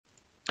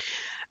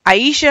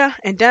Aisha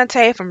and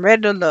Dante from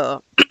Ready to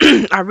Love.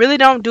 I really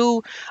don't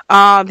do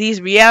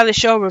these reality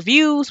show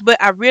reviews,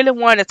 but I really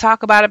wanted to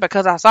talk about it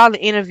because I saw the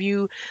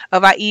interview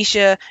of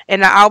Aisha,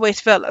 and I always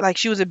felt like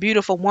she was a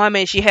beautiful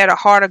woman. She had a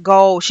heart of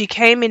gold. She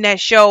came in that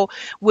show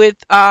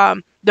with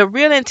the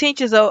real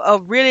intentions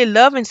of really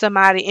loving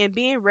somebody and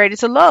being ready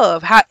to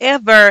love.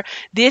 However,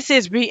 this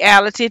is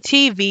reality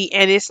TV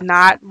and it's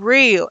not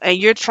real. And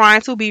you're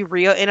trying to be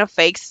real in a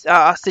fake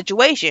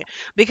situation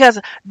because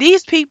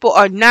these people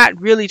are not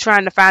really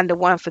trying to find the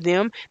one for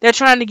them. They're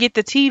trying to get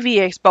the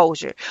TV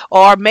exposure.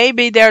 Or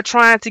maybe they're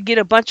trying to get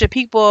a bunch of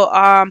people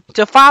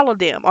to follow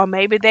them. Or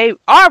maybe they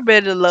are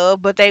ready to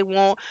love, but they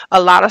want a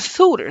lot of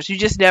suitors. You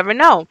just never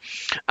know.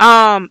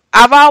 I've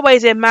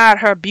always admired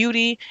her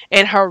beauty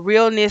and her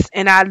realness,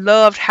 and I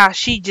loved how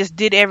she just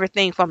did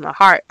everything from the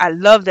heart. I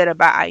love that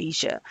about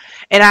Aisha.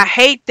 And I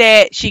hate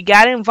that she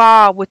got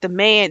involved with the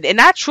man. And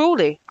I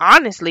truly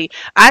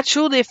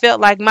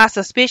felt like my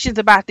suspicions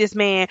about this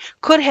man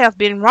could have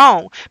been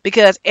wrong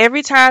because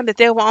every time that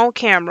they were on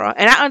camera,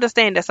 and I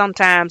understand that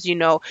sometimes,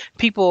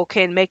 people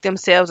can make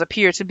themselves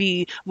appear to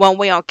be one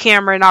way on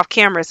camera and off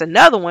camera is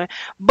another one,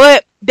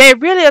 but they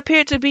really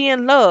appear to be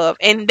in love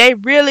and they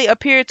really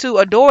appear to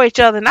adore each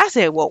other. And I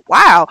said, well,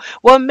 wow.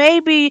 Well,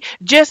 maybe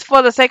just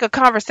for the sake of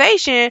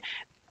conversation,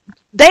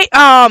 they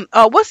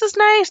what's his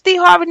name? Steve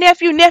Harvey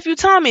nephew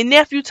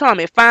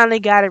Tommy finally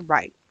got it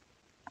right.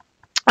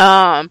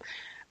 Um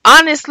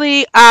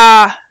Honestly,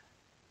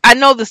 I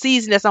know the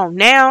season that's on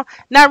now.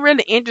 Not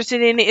really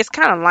interested in it. It's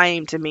kind of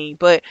lame to me.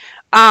 But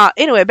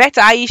anyway, back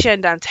to Aisha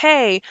and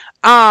Dante.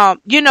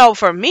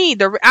 For me,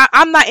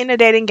 I'm not in the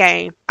dating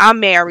game.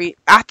 I'm married.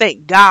 I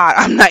thank God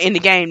I'm not in the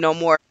game no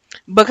more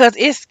because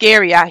it's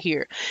scary out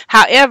here.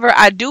 However,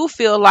 I do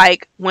feel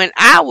like when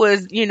I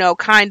was,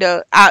 kind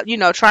of out,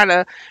 trying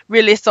to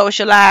really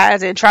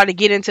socialize and try to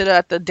get into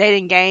the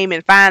dating game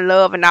and find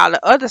love and all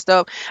the other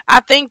stuff, I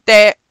think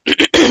that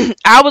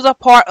I was a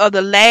part of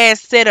the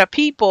last set of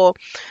people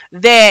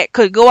that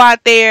could go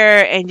out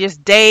there and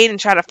just date and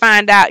try to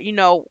find out,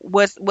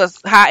 what's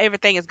how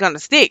everything is gonna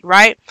stick,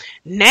 right?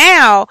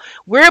 Now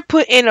we're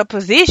actually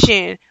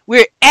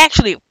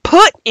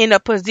put in a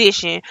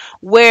position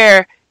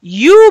where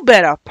you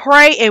better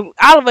pray, and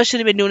all of us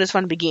should have been doing this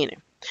from the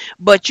beginning.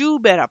 But you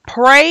better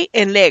pray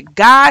and let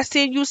God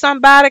send you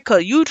somebody,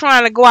 because you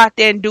trying to go out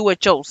there and do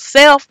it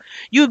yourself.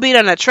 You be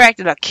done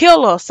attracted a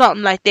killer or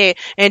something like that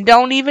and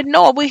don't even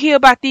know it. We hear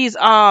about these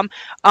dating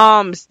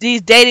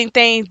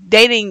things,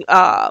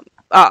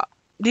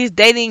 these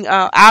dating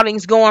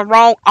outings going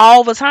wrong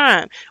all the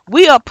time.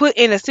 We are put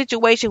in a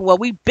situation where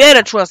we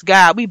better trust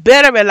God. We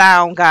better rely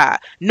on God.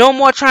 No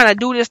more trying to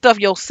do this stuff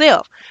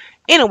yourself.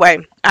 Anyway,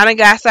 I done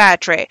got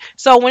sidetracked.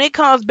 So when it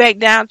comes back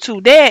down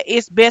to that,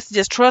 it's best to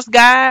just trust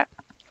God,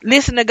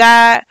 listen to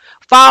God,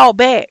 fall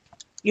back,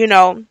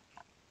 and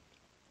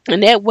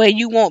that way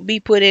you won't be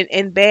put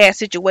in bad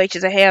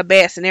situations and have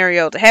bad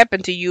scenarios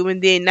happen to you,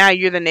 and then now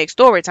you're the next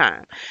story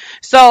time.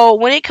 So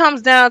when it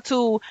comes down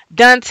to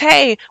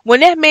Dante,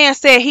 when that man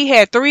said he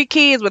had 3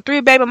 kids with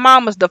 3 baby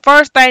mamas, the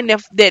first thing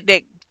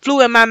that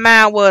flew in my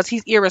mind was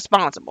he's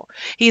irresponsible.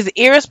 He's an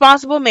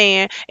irresponsible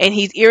man, and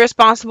he's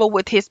irresponsible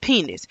with his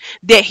penis.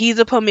 That he's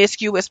a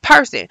promiscuous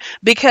person.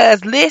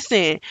 Because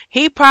listen,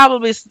 he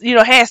probably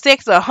had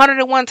sex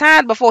 101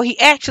 times before he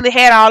actually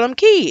had all them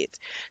kids.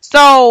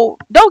 So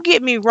don't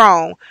get me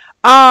wrong.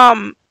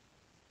 He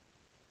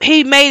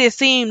made it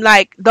seem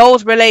like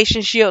those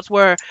relationships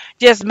were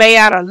just made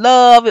out of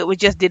love. It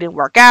just didn't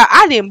work out.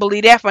 I didn't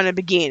believe that from the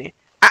beginning.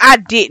 I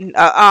didn't.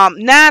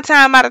 9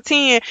 times out of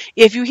 10,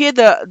 if you hear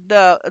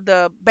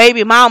the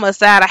baby mama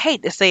side, I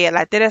hate to say it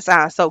like that. That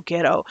sounds so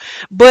ghetto.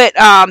 But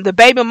the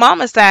baby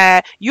mama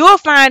side, you'll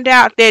find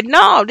out that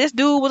no, this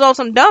dude was on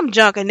some dumb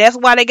junk, and that's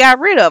why they got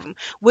rid of him.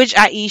 Which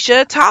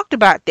Aisha talked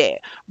about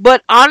that.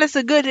 But honest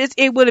to goodness,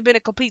 it would have been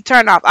a complete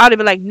turnoff. I'd have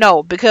been like,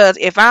 no, because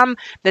if I'm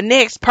the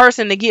next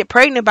person to get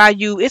pregnant by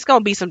you, it's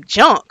gonna be some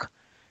junk.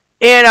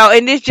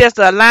 And it's just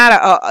a line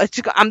of.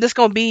 I'm just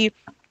gonna be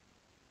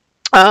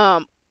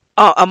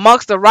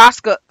amongst the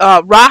roster,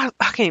 I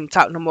can't even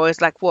talk no more.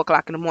 It's like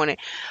 4:00 in the morning.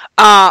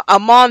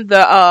 Among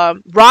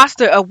the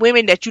roster of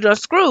women that you done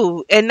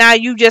screwed, and now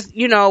you just,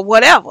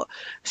 whatever.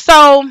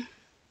 So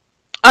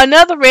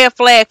another red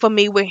flag for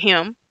me with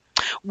him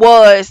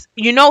was,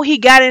 he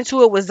got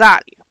into it with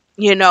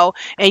Zadia,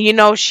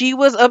 and she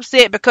was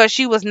upset because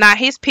she was not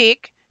his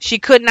pick. She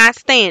could not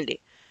stand it.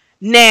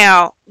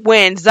 Now,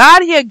 when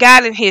Zadia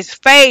got in his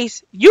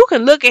face, you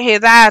can look at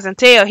his eyes and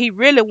tell he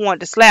really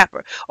wanted to slap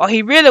her, or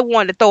he really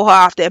wanted to throw her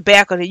off that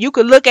balcony. You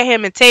could look at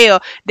him and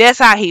tell that's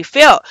how he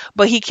felt,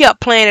 but he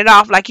kept playing it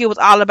off like it was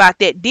all about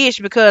that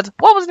dish, because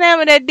what was the name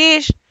of that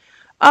dish?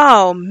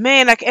 Oh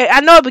man,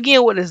 I know it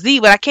began with a Z,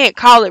 but I can't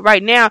call it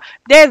right now.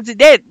 That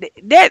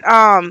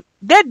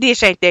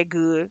dish ain't that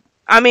good.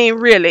 I mean,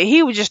 really,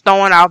 he was just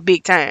throwing off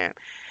big time.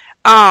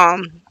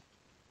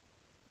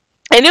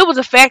 And it was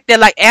a fact that,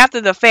 like,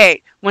 after the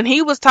fact, when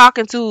he was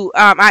talking to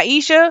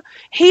Aisha,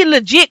 he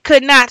legit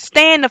could not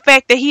stand the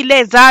fact that he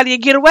let Zadia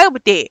get away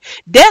with it.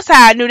 That's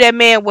how I knew that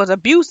man was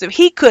abusive.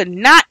 He could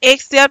not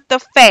accept the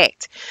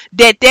fact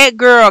that that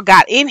girl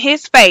got in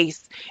his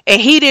face and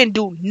he didn't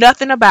do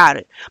nothing about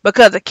it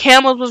because the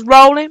cameras was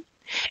rolling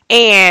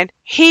and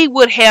he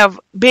would have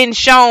been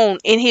shown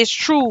in his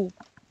true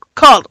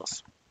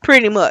colors,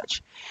 pretty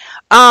much.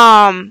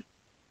 Um,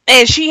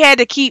 and she had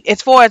to keep,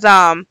 as far as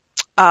uh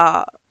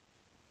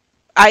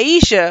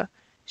Aisha,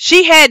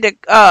 she had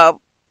to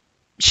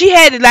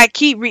like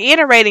keep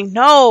reiterating,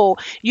 no,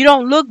 you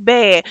don't look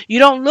bad. You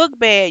don't look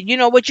bad. You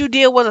know what you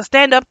did was a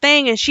stand up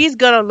thing and she's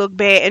gonna look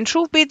bad. And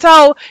truth be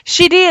told,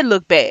 she did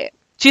look bad.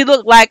 She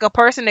looked like a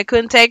person that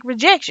couldn't take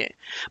rejection.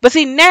 But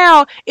see,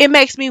 now it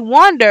makes me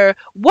wonder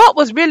what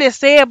was really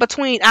said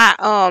between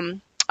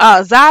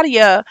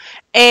Zadia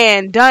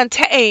and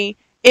Dante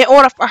in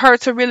order for her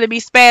to really be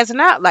spazzing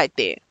out like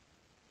that.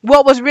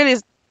 What was really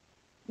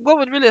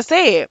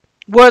said?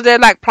 Were there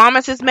like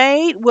promises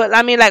made? What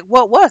I mean, like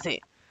what was it?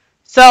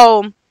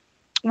 So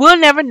we'll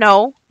never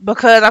know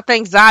because I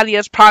think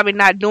Zadia's probably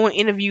not doing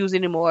interviews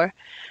anymore,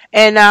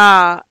 and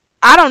I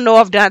don't know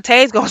if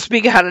Dante's gonna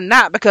speak out or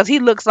not because he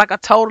looks like a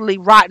totally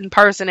rotten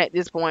person at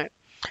this point.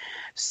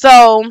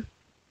 So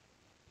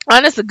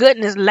honest to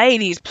goodness,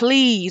 ladies,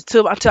 please,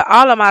 to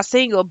all of my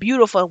single,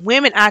 beautiful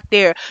women out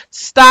there,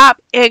 stop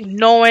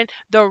ignoring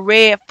the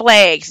red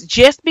flags.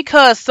 Just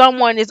because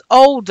someone is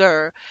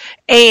older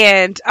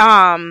and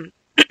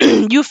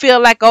you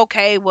feel like,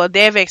 okay, well,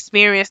 they've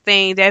experienced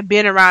things, they've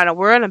been around the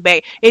world and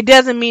back, it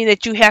doesn't mean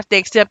that you have to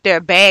accept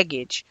their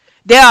baggage.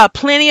 There are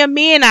plenty of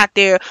men out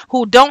there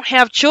who don't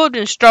have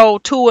children stroll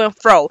to and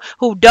fro,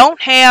 who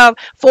don't have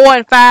 4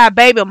 and 5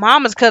 baby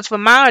mamas, because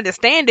from my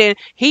understanding,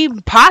 he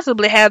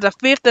possibly has a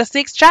 5th or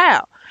 6th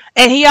child.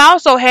 And he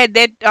also had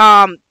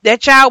that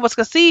child was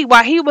conceived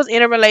while he was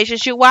in a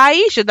relationship with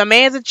Aisha. The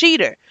man's a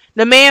cheater.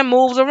 The man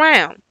moves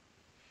around.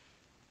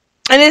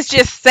 And it's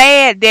just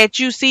sad that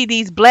you see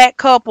these black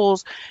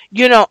couples,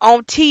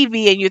 on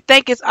TV and you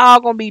think it's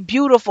all going to be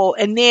beautiful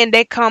and then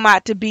they come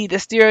out to be the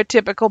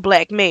stereotypical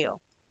black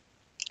male.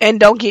 And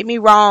don't get me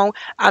wrong,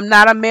 I'm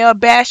not a male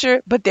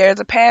basher, but there's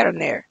a pattern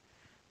there.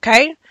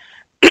 Okay?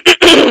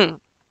 At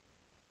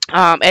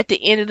the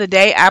end of the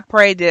day, I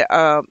pray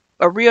that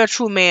a real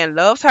true man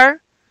loves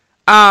her.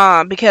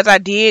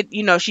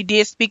 Because she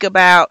did speak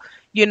about,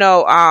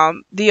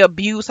 the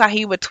abuse, how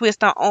he would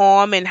twist her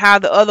arm and how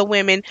the other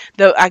women,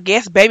 I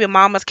guess baby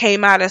mamas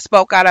came out and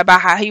spoke out about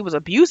how he was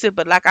abusive.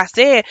 But like I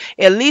said,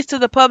 at least to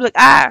the public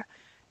eye,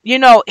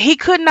 he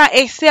could not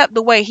accept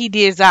the way he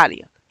did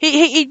Zadia.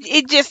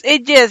 It just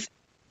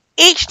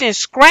itched and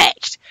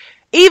scratched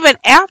even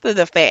after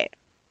the fact.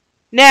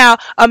 Now,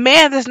 a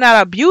man that's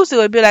not abusive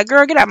would be like,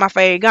 girl, get out my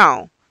face,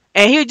 gone.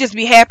 And he'll just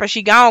be happy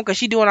she gone because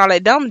she doing all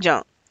that dumb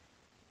junk.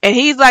 And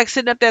he's like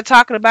sitting up there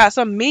talking about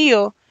some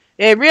meal.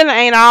 It really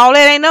ain't all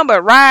that. Ain't nothing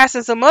but rice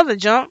and some other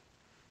junk.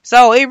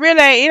 So it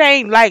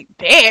ain't like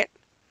that,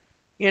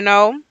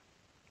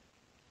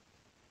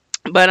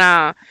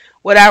 But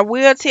what I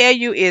will tell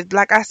you is,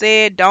 like I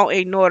said, don't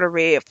ignore the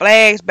red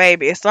flags,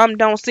 baby. If something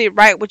don't sit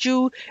right with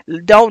you,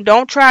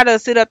 don't try to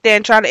sit up there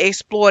and try to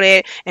explore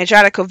that and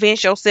try to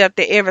convince yourself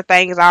that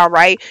everything is all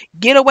right.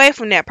 Get away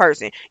from that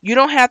person. You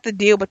don't have to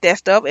deal with that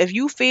stuff. If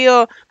you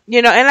feel,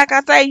 and like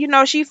I say,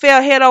 she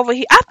fell head over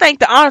here. I think,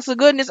 the honest to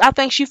goodness, I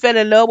think she fell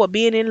in love with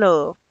being in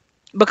love.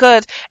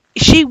 Because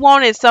she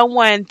wanted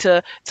someone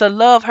to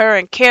love her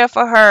and care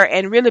for her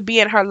and really be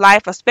in her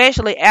life,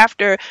 especially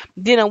after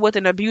dealing with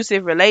an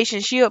abusive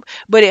relationship.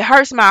 But it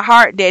hurts my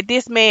heart that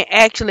this man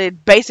actually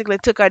basically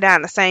took her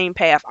down the same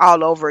path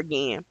all over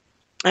again.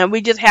 And we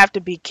just have to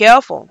be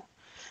careful,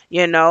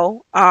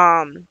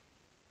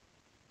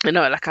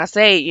 like I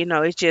say,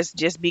 it's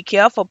just be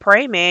careful,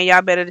 pray, man.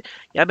 Y'all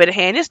better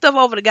hand this stuff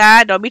over to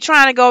God. Don't be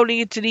trying to go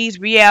to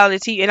these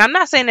reality, and I'm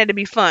not saying that to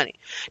be funny.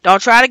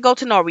 Don't try to go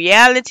to no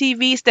reality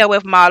TV. Stay away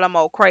from all them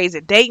old crazy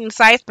dating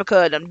sites,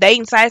 because them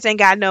dating sites ain't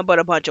got nothing but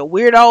a bunch of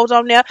weirdos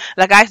on there.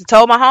 Like I used to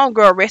told my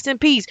homegirl, rest in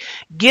peace,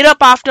 get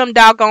up off them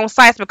doggone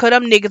sites, because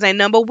them niggas ain't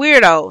nothing but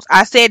weirdos.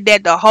 I said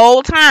that the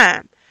whole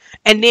time.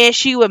 And then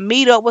she would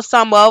meet up with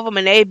some of them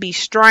and they'd be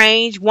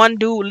strange. One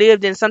dude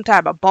lived in some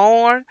type of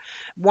barn.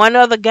 One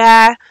other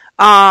guy,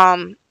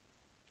 now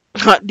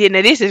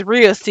this is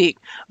real sick.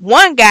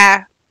 One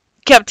guy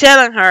kept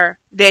telling her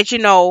that,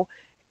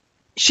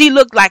 she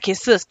looked like his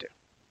sister.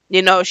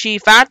 She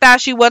found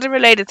out she wasn't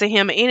related to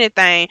him or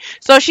anything.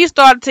 So she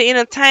started to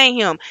entertain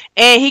him.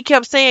 And he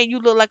kept saying, you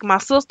look like my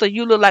sister.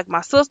 You look like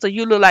my sister.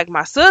 You look like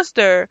my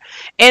sister.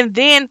 And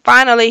then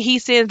finally he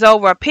sends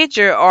over a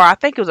picture, or I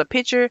think it was a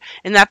picture.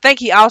 And I think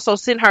he also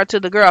sent her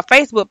to the girl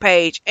Facebook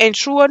page. And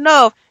true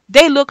enough,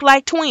 they look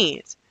like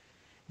twins.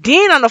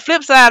 Then on the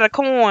flip side of the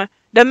coin,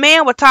 the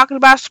man was talking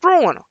about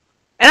screwing her.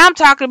 And I'm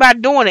talking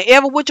about doing it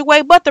every which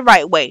way but the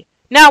right way.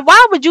 Now,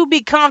 why would you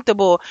be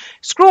comfortable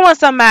screwing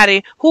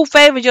somebody who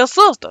favors your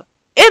sister?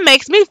 It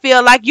makes me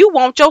feel like you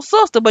want your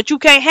sister, but you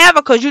can't have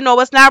her because you know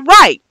it's not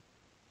right.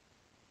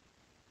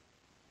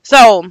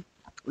 So,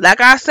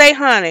 Like I say,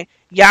 honey,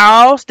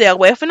 y'all stay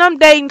away from them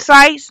dating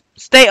sites.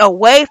 Stay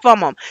away from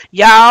them.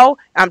 Y'all,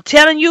 I'm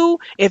telling you,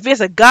 if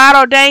it's a God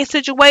ordained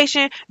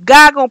situation,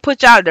 God gonna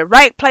put y'all at the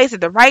right place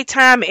at the right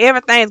time and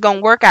everything's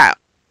gonna work out.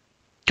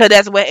 Cause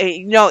that's what,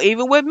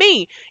 even with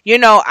me,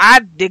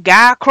 the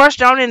guy I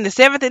crushed on in the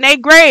 7th and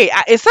 8th grade.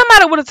 If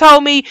somebody would have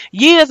told me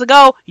years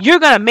ago, you're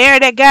gonna marry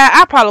that guy,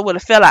 I probably would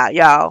have fell out,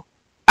 y'all.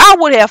 I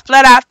would have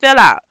flat out fell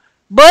out.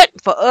 But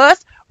for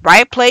us,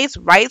 right place,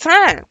 right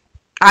time.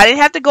 I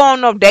didn't have to go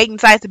on no dating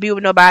sites to be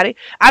with nobody.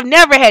 I've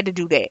never had to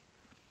do that.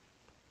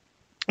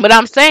 But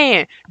I'm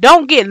saying,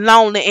 don't get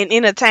lonely and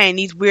entertain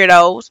these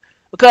weirdos.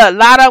 Because a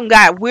lot of them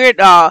got weird,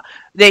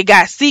 they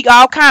got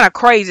all kind of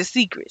crazy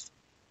secrets.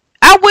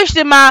 I wish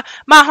that my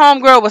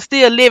homegirl was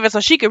still living so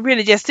she could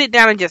really just sit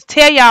down and just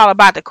tell y'all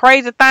about the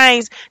crazy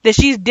things that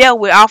she's dealt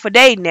with off of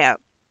dating now.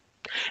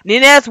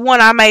 Then there's one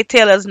I may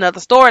tell us another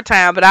story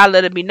time, but I'll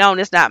let it be known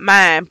it's not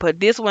mine. But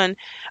this one,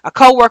 a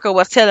coworker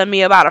was telling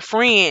me about a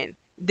friend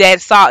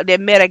that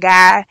met a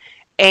guy,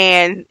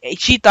 and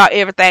she thought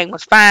everything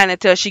was fine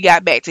until she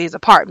got back to his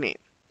apartment.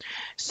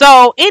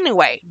 So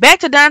anyway,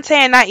 back to Dontae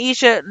and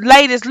Aisha.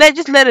 Ladies,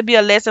 just let it be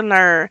a lesson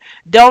learned.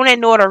 Don't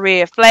ignore the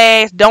red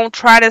flags. Don't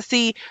try to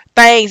see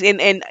things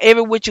in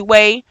every which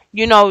way.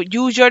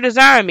 Use your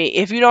discernment.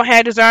 If you don't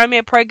have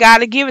discernment, pray God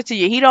to give it to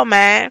you. He don't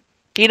mind.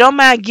 He don't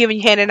mind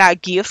handing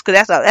out gifts,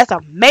 because that's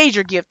a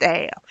major gift to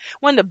have.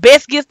 One of the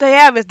best gifts to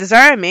have is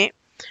discernment.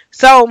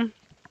 So,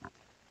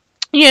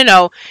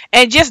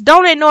 and just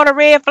don't ignore the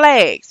red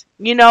flags.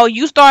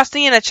 You start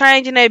seeing a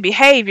change in their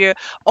behavior,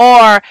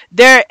 or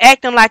they're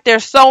acting like they're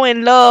so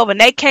in love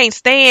and they can't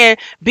stand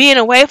being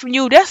away from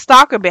you. That's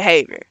stalker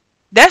behavior.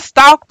 That's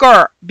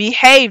stalker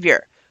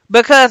behavior.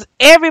 Because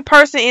every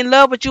person in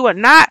love with you or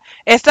not,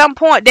 at some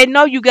point, they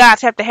know you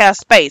guys have to have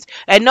space.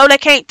 They know they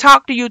can't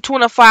talk to you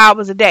 24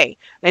 hours a day.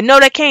 They know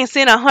they can't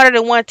send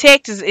 101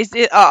 texts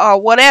or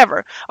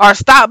whatever, or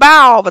stop by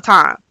all the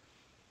time.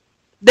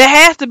 There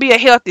has to be a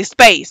healthy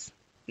space.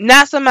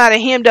 Not somebody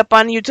hemmed up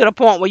on you to the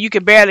point where you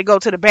can barely go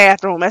to the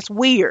bathroom. That's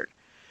weird.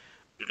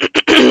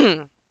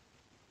 I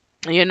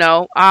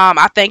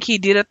think he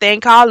did a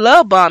thing called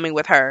love bombing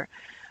with her.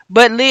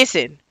 But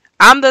listen,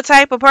 I'm the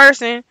type of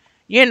person,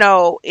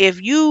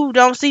 if you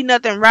don't see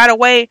nothing right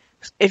away,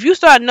 if you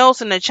start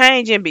noticing a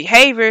change in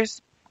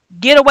behaviors,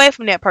 get away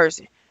from that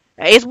person.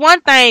 It's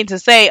one thing to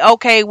say,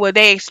 okay, well,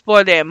 they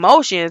explore their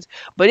emotions,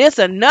 but it's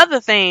another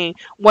thing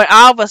when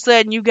all of a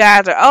sudden you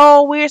guys are,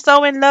 oh, we're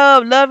so in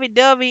love,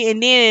 lovey-dovey,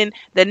 and then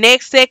the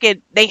next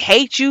second they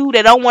hate you,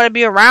 they don't want to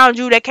be around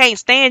you, they can't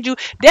stand you.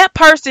 That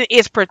person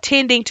is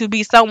pretending to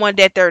be someone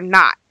that they're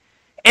not.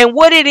 And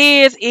what it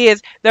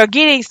is they're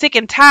getting sick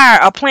and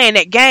tired of playing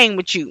that game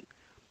with you.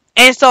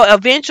 And so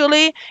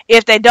eventually,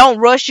 if they don't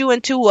rush you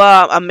into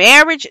a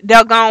marriage,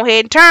 they'll go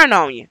ahead and turn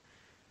on you.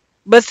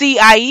 But see,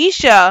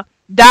 Aisha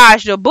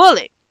dodged a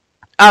bullet,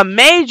 a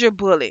major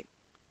bullet.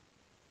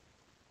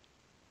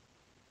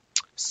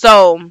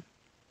 So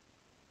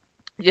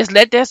just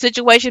let that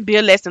situation be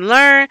a lesson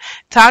learned.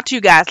 Talk to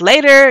you guys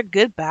later.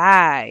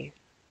 Goodbye.